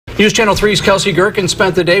News Channel 3's Kelsey Gherkin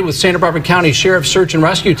spent the day with Santa Barbara County Sheriff's search and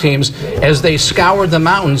rescue teams as they scoured the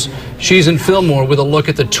mountains. She's in Fillmore with a look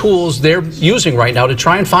at the tools they're using right now to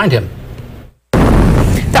try and find him.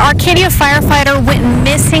 The Arcadia firefighter went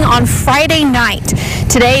missing on Friday night.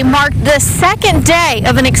 Today marked the second day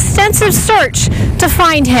of an extensive search to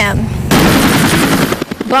find him.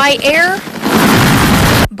 By air,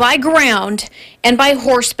 by ground, and by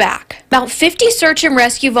horseback. About 50 search and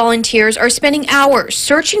rescue volunteers are spending hours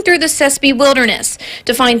searching through the Sespe Wilderness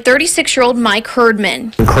to find 36-year-old Mike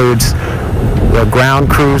Herdman. Includes the ground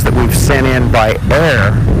crews that we've sent in by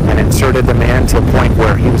air and inserted them in to the point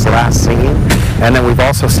where he was last seen. And then we've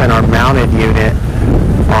also sent our mounted unit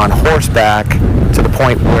on horseback to the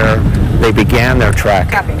point where they began their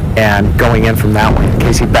trek and going in from that way in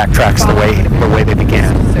case he backtracks the way they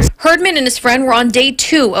began. Herdman and his friend were on day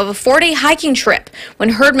 2 of a 4-day hiking trip when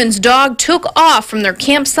Herdman's dog took off from their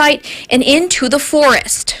campsite and into the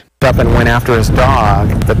forest. Up and went after his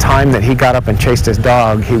dog. The time that he got up and chased his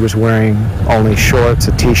dog, he was wearing only shorts,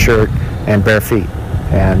 a t-shirt, and bare feet.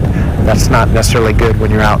 And that's not necessarily good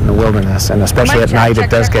when you're out in the wilderness, and especially at night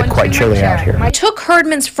it does get quite chilly out here. It took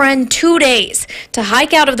Herdman's friend 2 days to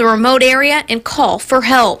hike out of the remote area and call for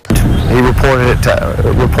help. He reported it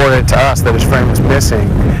to us that his friend was missing,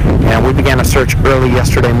 and we began a search early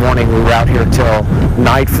yesterday morning. We were out here till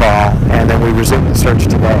nightfall, and then we resumed the search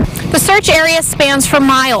today. The search area spans for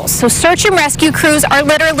miles, so search and rescue crews are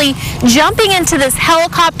literally jumping into this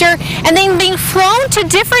helicopter and then being flown to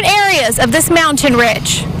different areas of this mountain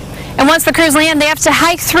ridge. And once the crews land, they have to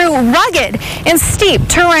hike through rugged and steep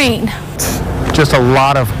terrain. Just a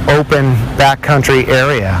lot of open backcountry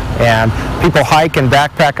area, and people hike and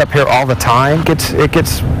backpack up here all the time. It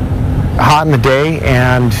gets hot in the day,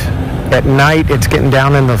 and at night it's getting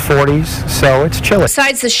down in the 40s, so it's chilly.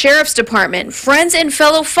 Besides the Sheriff's Department, friends and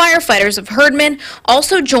fellow firefighters of Herdman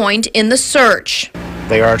also joined in the search.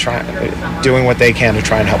 They are doing what they can to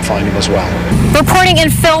try and help find him as well. Reporting in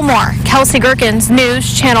Fillmore, Kelsey Gherkin,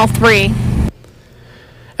 News Channel 3.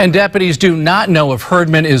 And deputies do not know if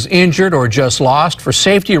Herdman is injured or just lost. For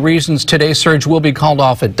safety reasons, today's search will be called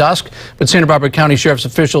off at dusk. But Santa Barbara County Sheriff's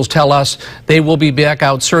officials tell us they will be back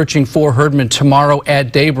out searching for Herdman tomorrow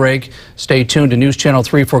at daybreak. Stay tuned to News Channel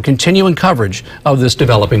 3 for continuing coverage of this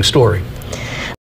developing story.